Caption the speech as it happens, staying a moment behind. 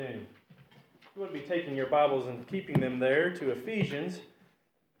would be taking your Bibles and keeping them there to Ephesians.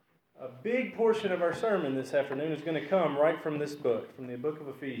 A big portion of our sermon this afternoon is going to come right from this book, from the book of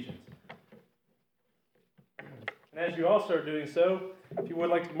Ephesians. And as you also are doing so, if you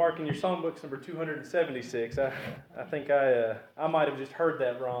would like to mark in your songbooks number 276, I think I might have just heard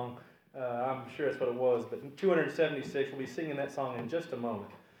that wrong. I'm sure that's what it was, but 276, we'll be singing that song in just a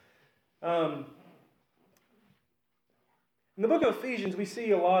moment. In the book of Ephesians, we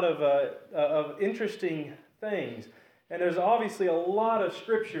see a lot of interesting things. And there's obviously a lot of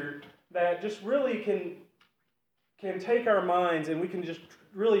scripture that just really can take our minds, and we can just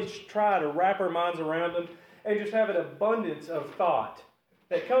really try to wrap our minds around them and just have an abundance of thought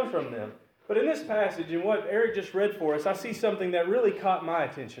that comes from them. But in this passage, and what Eric just read for us, I see something that really caught my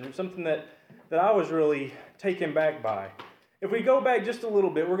attention, something that I was really taken back by. If we go back just a little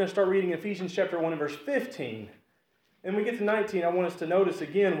bit, we're going to start reading Ephesians chapter 1 and verse 15. And when we get to 19, I want us to notice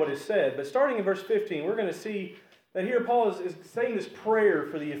again what is said. But starting in verse 15, we're going to see that here Paul is saying this prayer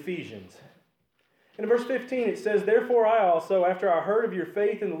for the Ephesians. In verse 15, it says, "Therefore I also, after I heard of your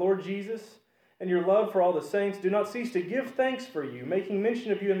faith in the Lord Jesus and your love for all the saints, do not cease to give thanks for you, making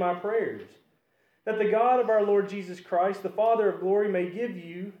mention of you in my prayers, that the God of our Lord Jesus Christ, the Father of glory, may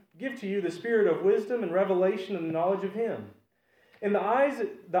give to you the spirit of wisdom and revelation and the knowledge of him, and the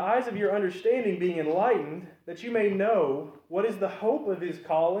eyes of your understanding being enlightened, that you may know what is the hope of his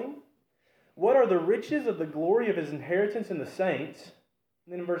calling, what are the riches of the glory of his inheritance in the saints."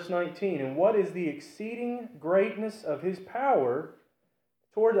 And then in verse 19, "And what is the exceeding greatness of his power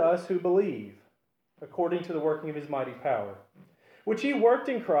toward us who believe, according to the working of his mighty power, which he worked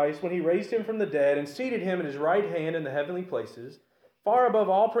in Christ when he raised him from the dead and seated him at his right hand in the heavenly places, far above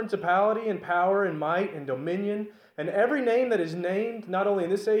all principality and power and might and dominion, and every name that is named, not only in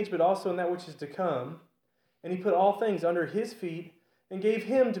this age, but also in that which is to come. And he put all things under his feet, and gave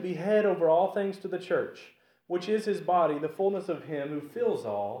him to be head over all things to the church, which is his body, the fullness of him who fills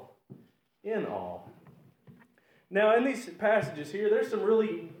all in all." Now, in these passages here, there's some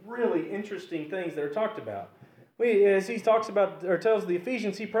really, really interesting things that are talked about. As he talks about, or tells the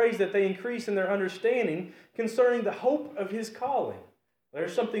Ephesians, he prays that they increase in their understanding concerning the hope of his calling.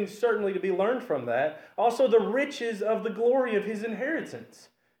 There's something certainly to be learned from that. Also, the riches of the glory of his inheritance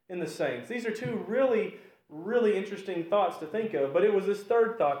in the saints. These are two really, really interesting thoughts to think of, but it was this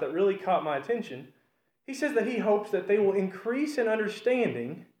third thought that really caught my attention. He says that he hopes that they will increase in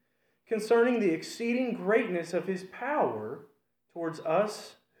understanding concerning the exceeding greatness of his power towards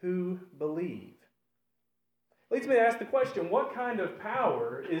us who believe. Leads me to ask the question, what kind of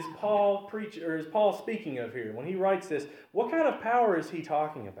power is Paul speaking of here? When he writes this, what kind of power is he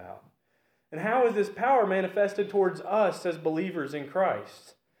talking about? And how is this power manifested towards us as believers in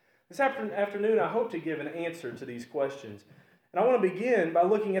Christ? This afternoon, I hope to give an answer to these questions. And I want to begin by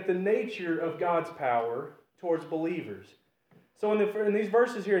looking at the nature of God's power towards believers. So in these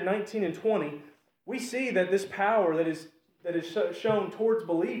verses here, 19 and 20, we see that this power that is shown towards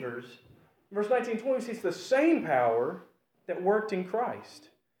believers, verse 19 and 20, we see it's the same power that worked in Christ.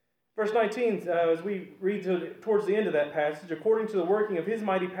 Verse 19, as we read towards the end of that passage, "According to the working of his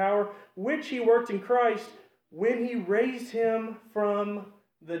mighty power, which he worked in Christ when he raised him from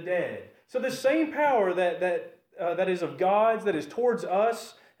the dead." So the same power that is of God's, that is towards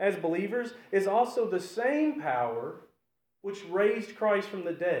us as believers, is also the same power which raised Christ from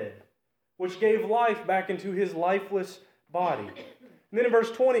the dead, which gave life back into his lifeless body. And then in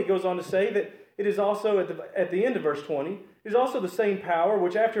verse 20, it goes on to say that it is also, at the end of verse 20, it is also the same power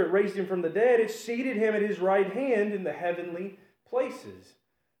which, after it raised him from the dead, it seated him at his right hand in the heavenly places.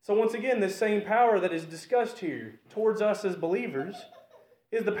 So once again, this same power that is discussed here towards us as believers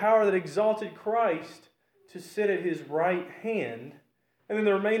is the power that exalted Christ to sit at his right hand. And then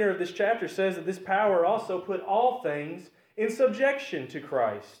the remainder of this chapter says that this power also put all things in subjection to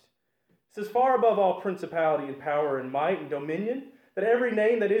Christ. It says, "Far above all principality and power and might and dominion, that every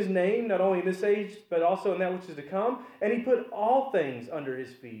name that is named, not only in this age, but also in that which is to come. And he put all things under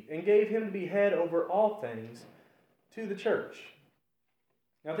his feet, and gave him to be head over all things to the church."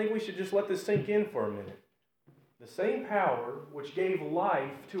 Now I think we should just let this sink in for a minute. The same power which gave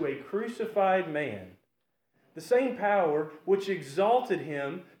life to a crucified man, the same power which exalted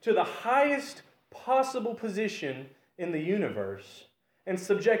him to the highest possible position in the universe, and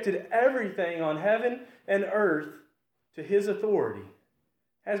subjected everything on heaven and earth to his authority,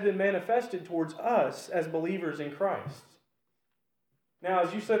 has been manifested towards us as believers in Christ. Now,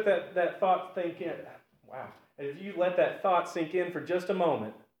 as you let that thought sink in, as you let that thought sink in for just a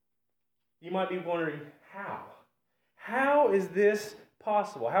moment, you might be wondering, how? How is this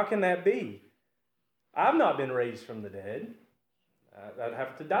possible? How can that be? I've not been raised from the dead. I'd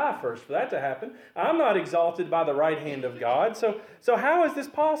have to die first for that to happen. I'm not exalted by the right hand of God. So how is this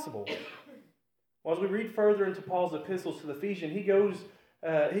possible? Well, as we read further into Paul's epistles to the Ephesians, he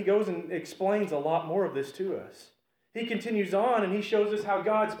goes and explains a lot more of this to us. He continues on and he shows us how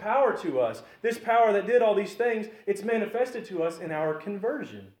God's power to us, this power that did all these things, it's manifested to us in our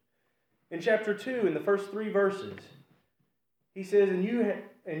conversion. In chapter 2, in the first 3 verses, he says, And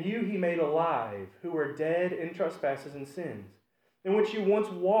you he made alive, who were dead in trespasses and sins, in which you once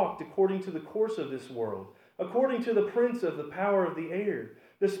walked according to the course of this world, according to the prince of the power of the air,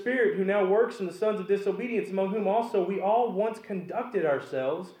 the spirit who now works in the sons of disobedience, among whom also we all once conducted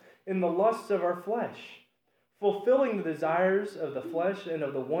ourselves in the lusts of our flesh, fulfilling the desires of the flesh and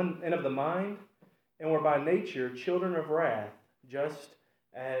of the mind, and were by nature children of wrath, just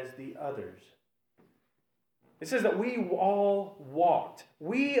as the others. It says that we all walked.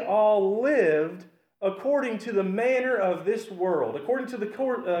 We all lived according to the manner of this world, according to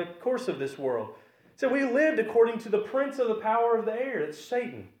the course of this world. So we lived according to the prince of the power of the air, that's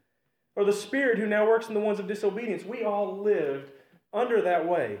Satan, or the spirit who now works in the ones of disobedience. We all lived under that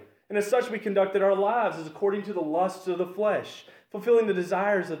way. And as such, we conducted our lives as according to the lusts of the flesh, fulfilling the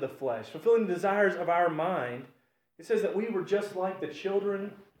desires of the flesh, fulfilling the desires of our mind. It says that we were just like the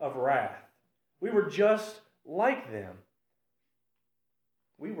children of wrath. We were just like them.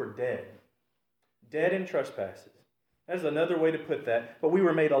 We were dead in trespasses. That's another way to put that. But we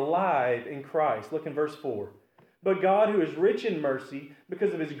were made alive in Christ. Look in verse 4. But God, who is rich in mercy,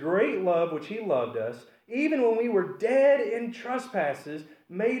 because of his great love which he loved us, even when we were dead in trespasses,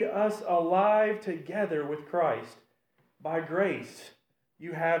 made us alive together with Christ. By grace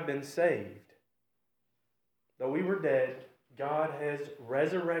you have been saved. Though we were dead, God has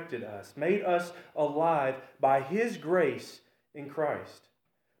resurrected us, made us alive by his grace in Christ.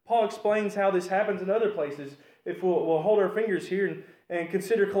 Paul explains how this happens in other places. If we'll hold our fingers here and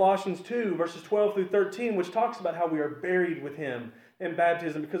consider Colossians 2, verses 12 through 13, which talks about how we are buried with him in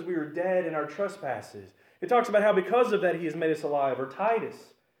baptism because we were dead in our trespasses. It talks about how because of that he has made us alive. Or Titus.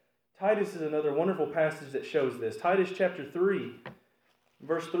 Titus is another wonderful passage that shows this. Titus chapter 3,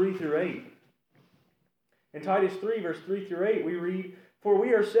 verse 3 through 8. In Titus 3, verse 3 through 8, we read, For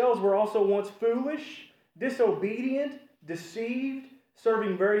we ourselves were also once foolish, disobedient, deceived,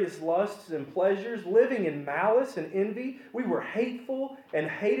 serving various lusts and pleasures, living in malice and envy. We were hateful and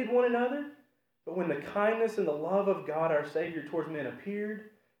hated one another. But when the kindness and the love of God our Savior towards men appeared,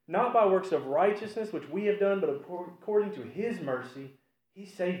 not by works of righteousness which we have done, but according to his mercy, he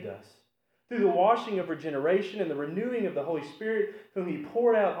saved us, through the washing of regeneration and the renewing of the Holy Spirit, whom he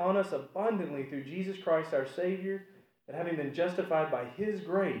poured out on us abundantly through Jesus Christ our Savior, that having been justified by his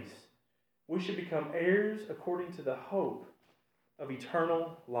grace, we should become heirs according to the hope of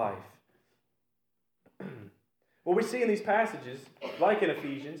eternal life. What we see in these passages, like in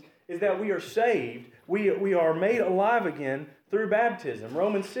Ephesians, is that we are saved. We are made alive again through baptism.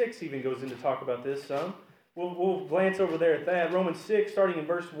 Romans 6 even goes into talk about this some. We'll glance over there at that. Romans 6, starting in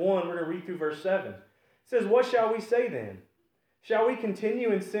verse 1, we're going to read through verse 7. It says, What shall we say then? Shall we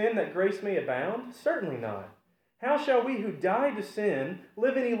continue in sin that grace may abound? Certainly not. How shall we who died to sin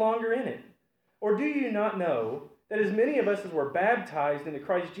live any longer in it? Or do you not know that as many of us as were baptized into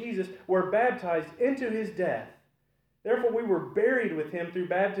Christ Jesus were baptized into his death? Therefore we were buried with him through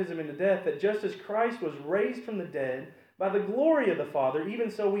baptism into death, that just as Christ was raised from the dead by the glory of the Father,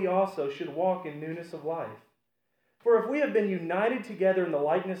 even so we also should walk in newness of life. For if we have been united together in the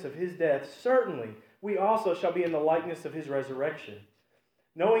likeness of his death, certainly we also shall be in the likeness of his resurrection.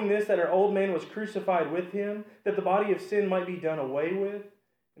 Knowing this, that our old man was crucified with him, that the body of sin might be done away with,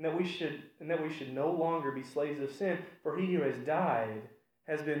 and that we should no longer be slaves of sin, for he who has died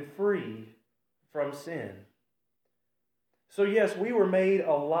has been freed from sin. So yes, we were made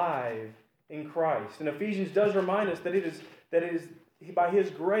alive in Christ. And Ephesians does remind us that it is by his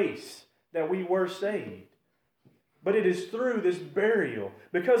grace that we were saved. But it is through this burial,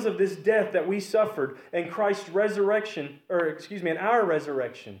 because of this death that we suffered, and Christ's resurrection, and our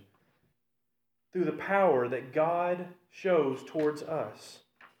resurrection, through the power that God shows towards us.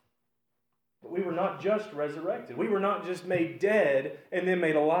 But we were not just resurrected. We were not just made dead and then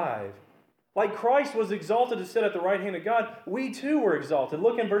made alive. Like Christ was exalted to sit at the right hand of God, we too were exalted.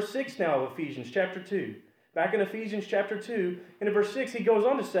 Look in verse 6 now of Ephesians chapter 2. Back in Ephesians chapter 2, and in verse 6, he goes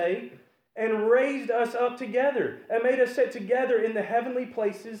on to say, And raised us up together, and made us sit together in the heavenly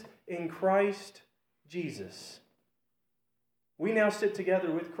places in Christ Jesus. We now sit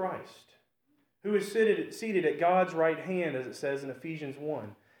together with Christ, who is seated at God's right hand, as it says in Ephesians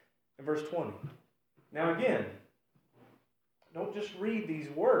 1 and verse 20. Now again, don't just read these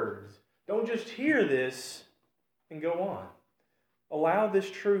words. Don't just hear this and go on. allow this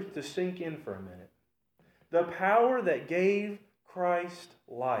truth to sink in for a minute. The power that gave Christ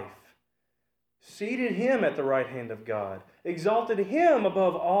life, seated him at the right hand of God, exalted him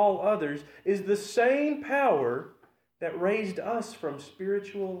above all others, is the same power that raised us from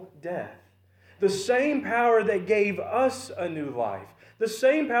spiritual death. The same power that gave us a new life. The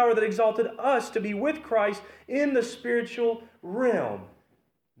same power that exalted us to be with Christ in the spiritual realm.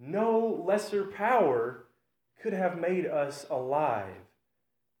 No lesser power could have made us alive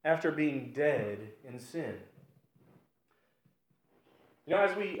after being dead in sin. You know,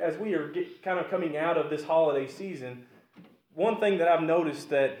 as we are kind of coming out of this holiday season, one thing that I've noticed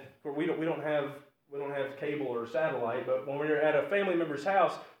that we don't have cable or satellite, but when we're at a family member's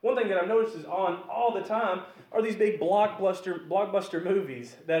house, one thing that I've noticed is on all the time are these big blockbuster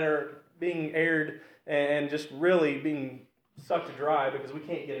movies that are being aired and just really being sucked dry because we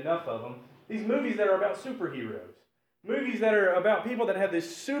can't get enough of them. These movies that are about superheroes. Movies that are about people that have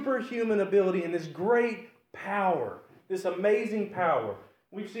this superhuman ability and this great power, this amazing power.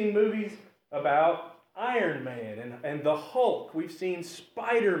 We've seen movies about Iron Man and the Hulk. We've seen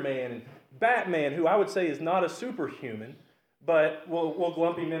Spider-Man and Batman, who I would say is not a superhuman, but we'll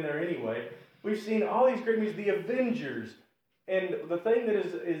lump him in there anyway. We've seen all these great movies, the Avengers. And the thing that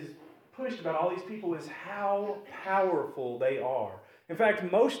is pushed about all these people is how powerful they are. In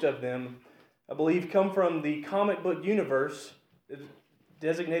fact, most of them, I believe, come from the comic book universe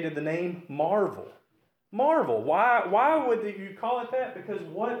designated the name Marvel. Marvel. Why would you call it that? Because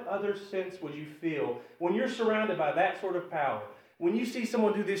what other sense would you feel when you're surrounded by that sort of power? When you see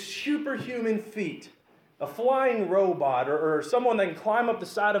someone do this superhuman feat, a flying robot, or someone that can climb up the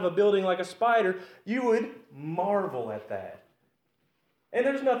side of a building like a spider, you would marvel at that. And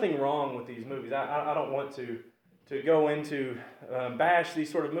there's nothing wrong with these movies. I don't want to go into bash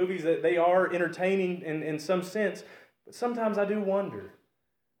these sort of movies. That they are entertaining in some sense. But sometimes I do wonder.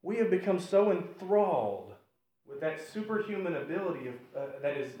 We have become so enthralled with that superhuman ability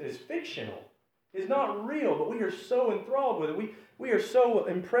that is fictional. It's not real, but we are so enthralled with it. We are so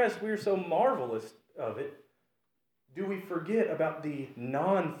impressed. We are so marvelous of it. Do we forget about the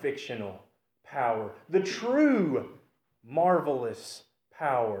non-fictional power, the true marvelous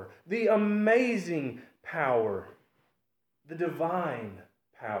power, the amazing power, the divine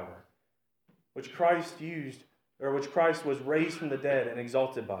power, which Christ was raised from the dead and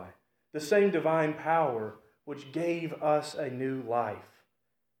exalted by? The same divine power which gave us a new life.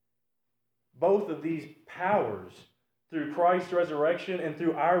 Both of these powers, through Christ's resurrection and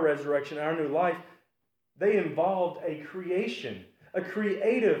through our resurrection, our new life, they involved a creation, a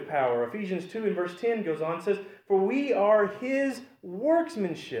creative power. Ephesians 2 and verse 10 goes on and says, "For we are His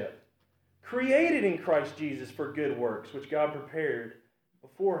workmanship, created in Christ Jesus for good works, which God prepared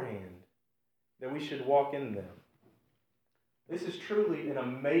beforehand, that we should walk in them." This is truly an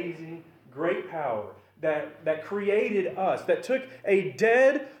amazing, great power that created us, that took a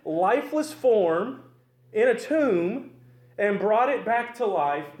dead, lifeless form in a tomb and brought it back to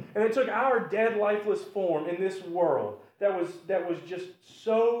life. And it took our dead, lifeless form in this world that was just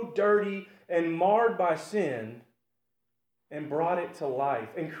so dirty and marred by sin and brought it to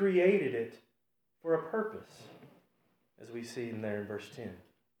life and created it for a purpose, as we see in there in verse 10.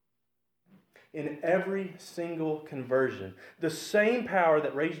 In every single conversion, the same power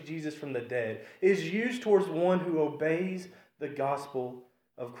that raised Jesus from the dead is used towards one who obeys the gospel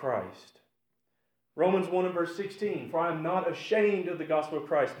of Christ. Romans 1 and verse 16, "For I am not ashamed of the gospel of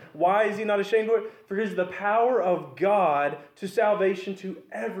Christ." Why is he not ashamed of it? For it is the power of God to salvation to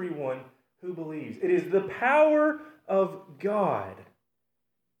everyone who believes. It is the power of God.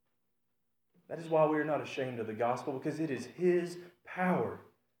 That is why we are not ashamed of the gospel, because it is His power.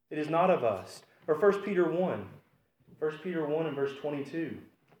 It is not of us. Or 1 Peter 1. 1 Peter 1 and verse 22.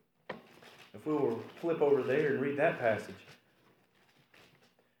 If we will flip over there and read that passage.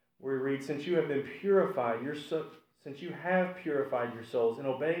 Where we read, since you have purified your souls in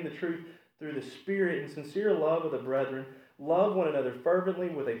obeying the truth through the Spirit and sincere love of the brethren, love one another fervently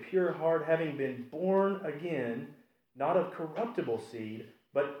with a pure heart, having been born again, not of corruptible seed,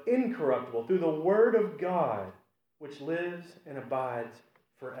 but incorruptible, through the word of God, which lives and abides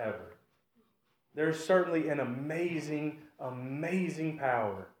forever. There is certainly an amazing, amazing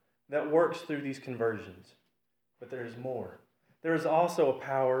power that works through these conversions. But there is more. There is also a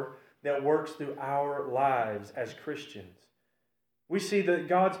power that works through our lives as Christians. We see that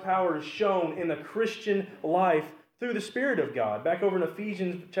God's power is shown in the Christian life through the Spirit of God. Back over in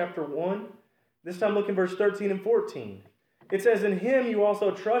Ephesians chapter 1, this time look in verse 13 and 14. It says, "In Him you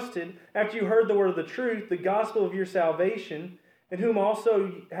also trusted, after you heard the word of the truth, the gospel of your salvation, in whom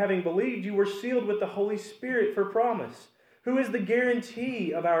also, having believed, you were sealed with the Holy Spirit for promise, who is the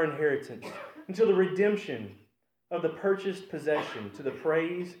guarantee of our inheritance until the redemption of the purchased possession to the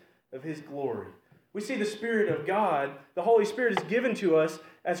praise of His glory. We see the Spirit of God, the Holy Spirit, is given to us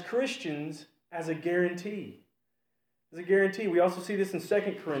as Christians as a guarantee. As a guarantee. We also see this in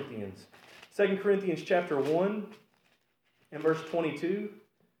 2 Corinthians. 2 Corinthians chapter 1 and verse 22.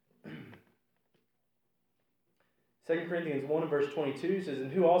 2 Corinthians 1 and verse 22 says,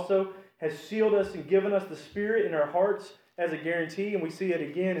 "And who also has sealed us and given us the Spirit in our hearts as a guarantee." And we see it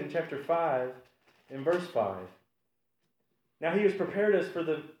again in chapter 5 and verse 5. Now he who has prepared us for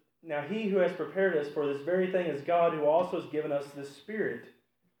this very thing is God, who also has given us the Spirit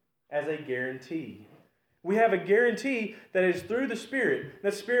as a guarantee. We have a guarantee that is through the Spirit.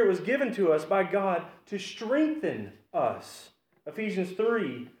 That Spirit was given to us by God to strengthen us. Ephesians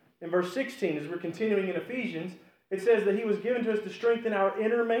 3 and verse 16, as we're continuing in Ephesians, it says that He was given to us to strengthen our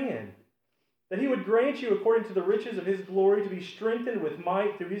inner man. That He would grant you, according to the riches of His glory, to be strengthened with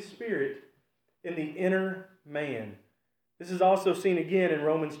might through His Spirit in the inner man. This is also seen again in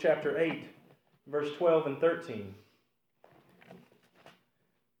Romans chapter 8, verse 12 and 13.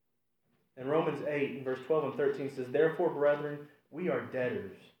 In Romans 8, in verse 12 and 13, it says, "Therefore, brethren, we are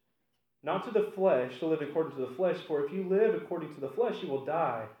debtors, not to the flesh, to live according to the flesh. For if you live according to the flesh, you will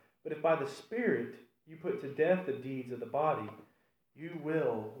die. But if by the Spirit you put to death the deeds of the body, you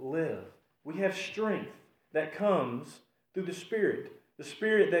will live." We have strength that comes through the Spirit. The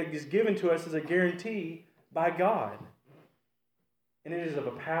Spirit that is given to us as a guarantee by God. And it is of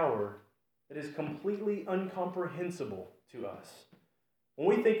a power that is completely incomprehensible to us. When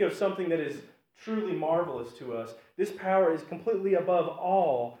we think of something that is truly marvelous to us, this power is completely above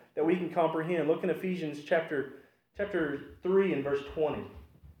all that we can comprehend. Look in Ephesians chapter 3 and verse 20.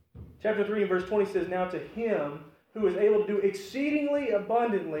 Chapter 3 and verse 20 says, "Now to Him who is able to do exceedingly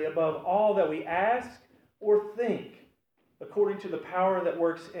abundantly above all that we ask or think, according to the power that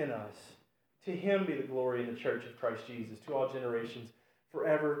works in us. To Him be the glory in the church of Christ Jesus, to all generations,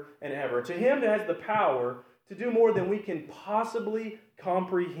 forever and ever." To Him that has the power to do more than we can possibly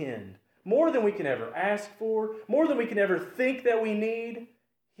comprehend, more than we can ever ask for, more than we can ever think that we need.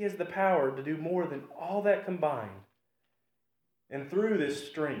 He has the power to do more than all that combined. And through this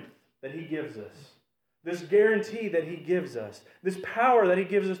strength that He gives us, this guarantee that He gives us, this power that He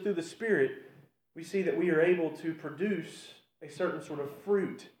gives us through the Spirit, we see that we are able to produce a certain sort of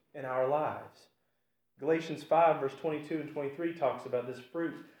fruit in our lives. Galatians 5, verse 22 and 23 talks about this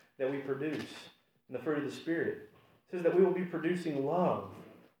fruit that we produce, and the fruit of the Spirit. It says that we will be producing love,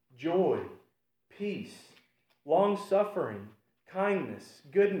 joy, peace, long-suffering, kindness,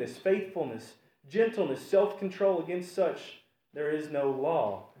 goodness, faithfulness, gentleness, self-control. Against such there is no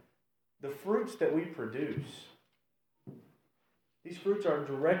law. The fruits that we produce, these fruits are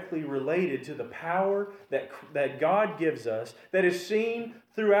directly related to the power that God gives us, that is seen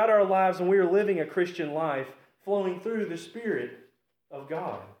throughout our lives when we are living a Christian life, flowing through the Spirit of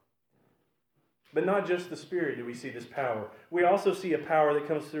God. But not just the Spirit do we see this power. We also see a power that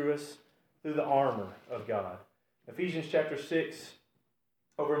comes through us through the armor of God. Ephesians chapter 6,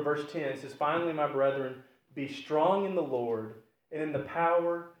 over in verse 10, it says, "Finally, my brethren, be strong in the Lord and in the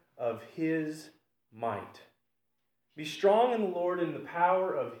power of His might." Be strong in the Lord and in the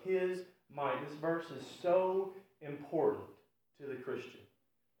power of His might. This verse is so important to the Christian.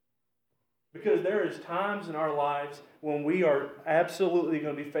 Because there is times in our lives when we are absolutely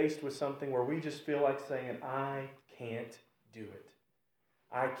going to be faced with something where we just feel like saying, "I can't do it.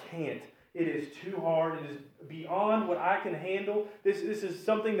 I can't. It is too hard. It is beyond what I can handle. This is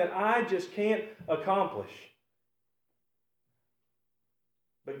something that I just can't accomplish."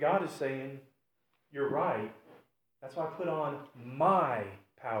 But God is saying, "You're right. That's why I put on my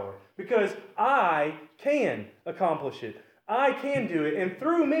power. Because I can accomplish it. I can do it. And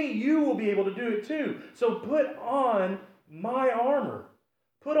through me, you will be able to do it too. So put on my armor.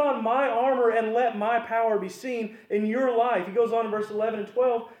 Put on my armor and let my power be seen in your life." He goes on in verse 11 and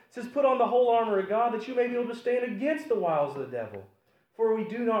 12. It says, "Put on the whole armor of God, that you may be able to stand against the wiles of the devil. For we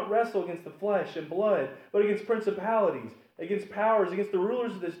do not wrestle against the flesh and blood, but against principalities, against powers, against the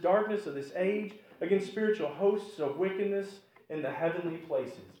rulers of this darkness of this age, against spiritual hosts of wickedness in the heavenly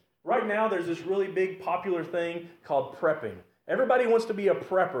places." Right now, there's this really big popular thing called prepping. Everybody wants to be a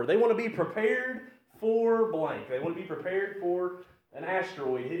prepper. They want to be prepared for blank. They want to be prepared for an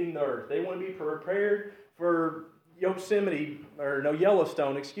asteroid hitting the earth. They want to be prepared for Yellowstone,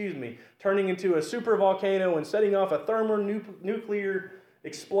 turning into a super volcano and setting off a thermonuclear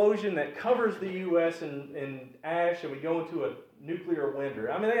explosion that covers the U.S. in ash, and we go into a nuclear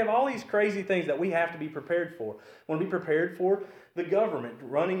winter. I mean, they have all these crazy things that we have to be prepared for. We want to be prepared for the government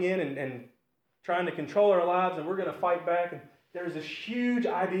running in and trying to control our lives, and we're going to fight back. And there's this huge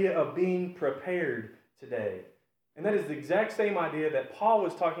idea of being prepared today. And that is the exact same idea that Paul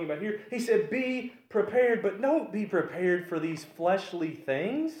was talking about here. He said, be prepared, but don't be prepared for these fleshly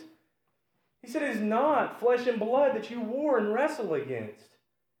things. He said, it is not flesh and blood that you war and wrestle against.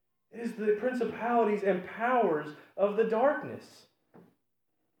 It is the principalities and powers of the darkness.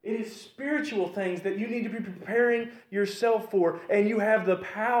 It is spiritual things that you need to be preparing yourself for, and you have the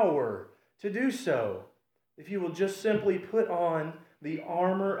power to do so if you will just simply put on the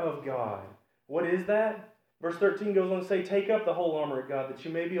armor of God. What is that? Verse 13 goes on to say, take up the whole armor of God, that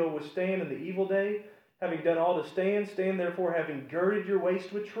you may be able to withstand in the evil day. Having done all to stand, stand therefore, having girded your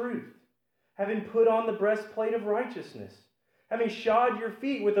waist with truth, having put on the breastplate of righteousness, having shod your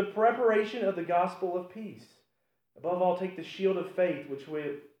feet with the preparation of the gospel of peace. Above all, take the shield of faith, with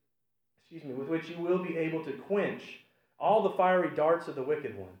which you will be able to quench all the fiery darts of the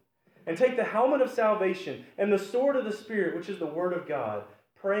wicked one. And take the helmet of salvation and the sword of the Spirit, which is the word of God,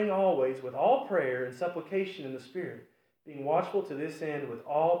 praying always with all prayer and supplication in the Spirit, being watchful to this end with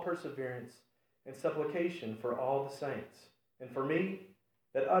all perseverance and supplication for all the saints. And for me,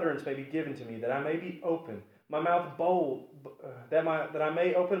 that utterance may be given to me, that I may be open, my mouth bold, that I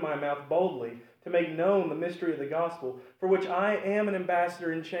may open my mouth boldly to make known the mystery of the gospel, for which I am an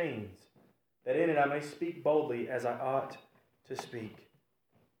ambassador in chains, that in it I may speak boldly as I ought to speak.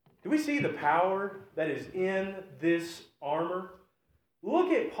 Do we see the power that is in this armor?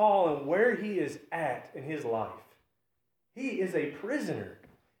 Look at Paul and where he is at in his life. He is a prisoner.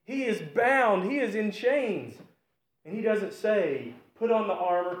 He is bound. He is in chains. And he doesn't say, put on the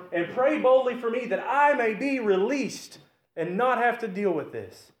armor and pray boldly for me that I may be released and not have to deal with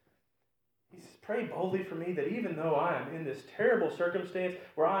this. He says, pray boldly for me that even though I am in this terrible circumstance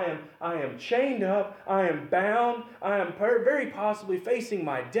where I am chained up, I am bound, I am very possibly facing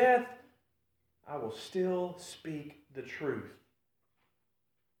my death, I will still speak the truth.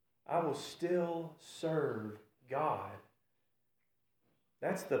 I will still serve God.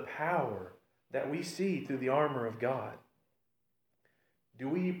 That's the power that we see through the armor of God. Do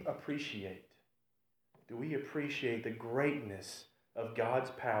we appreciate the greatness of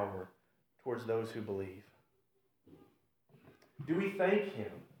God's power towards those who believe? Do we thank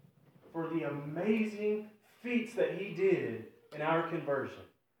Him for the amazing feats that He did in our conversion,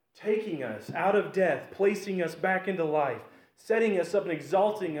 taking us out of death, placing us back into life, setting us up and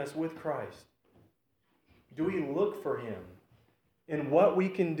exalting us with Christ? Do we look for Him in what we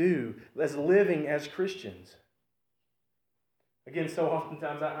can do as living as Christians? Again, so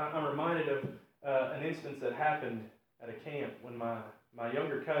oftentimes I'm reminded of an instance that happened at a camp when my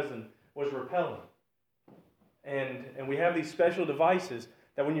younger cousin was rappelling. And we have these special devices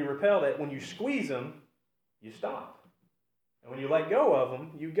that when you rappel, that when you squeeze them, you stop. And when you let go of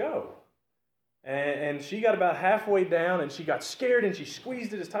them, you go. And she got about halfway down, and she got scared, and she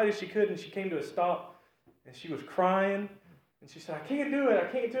squeezed it as tight as she could, and she came to a stop, and she was crying, and she said, I can't do it, I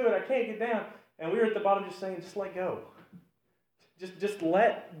can't get down. And we were at the bottom just saying, just let go. Just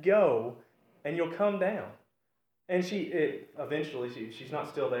let go, and you'll come down. And eventually, she's not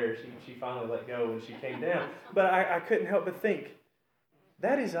still there. She finally let go, and she came down. But I couldn't help but think,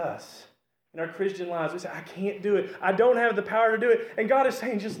 that is us. In our Christian lives, we say, I can't do it. I don't have the power to do it. And God is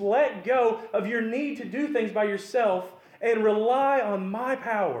saying, just let go of your need to do things by yourself and rely on my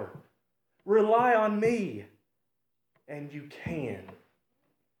power. Rely on me. And you can.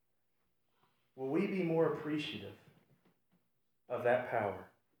 Will we be more appreciative of that power?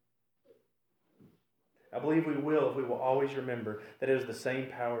 I believe we will if we will always remember that it is the same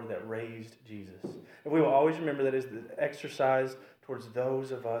power that raised Jesus. If we will always remember that it is exercised towards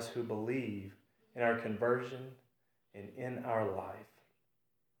those of us who believe in our conversion and in our life.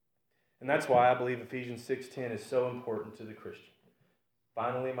 And that's why I believe Ephesians 6:10 is so important to the Christian.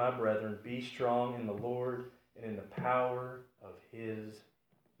 Finally, my brethren, be strong in the Lord and in the power of His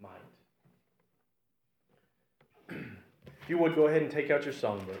might. If you would, go ahead and take out your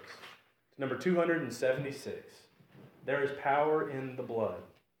songbooks. Number 276. There is power in the blood.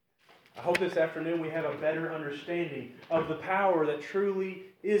 I hope this afternoon we have a better understanding of the power that truly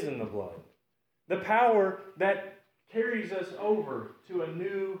is in the blood. The power that carries us over to a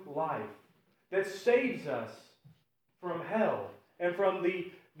new life. That saves us from hell and from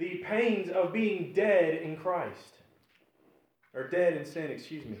the pains of being dead in Christ. Or dead in sin,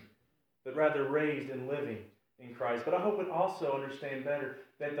 but rather raised and living in Christ. But I hope we also understand better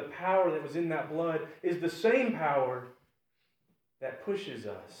that the power that was in that blood is the same power that pushes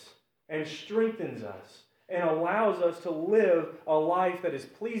us and strengthens us and allows us to live a life that is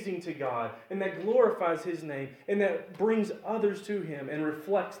pleasing to God and that glorifies His name and that brings others to Him and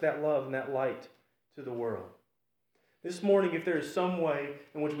reflects that love and that light to the world. This morning, if there is some way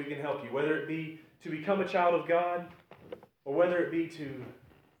in which we can help you, whether it be to become a child of God or whether it be to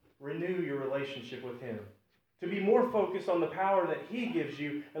renew your relationship with Him, to be more focused on the power that He gives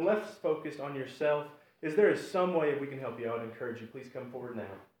you and less focused on yourself, is there is some way we can help you, I would encourage you, please come forward now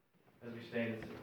as we stand and sing.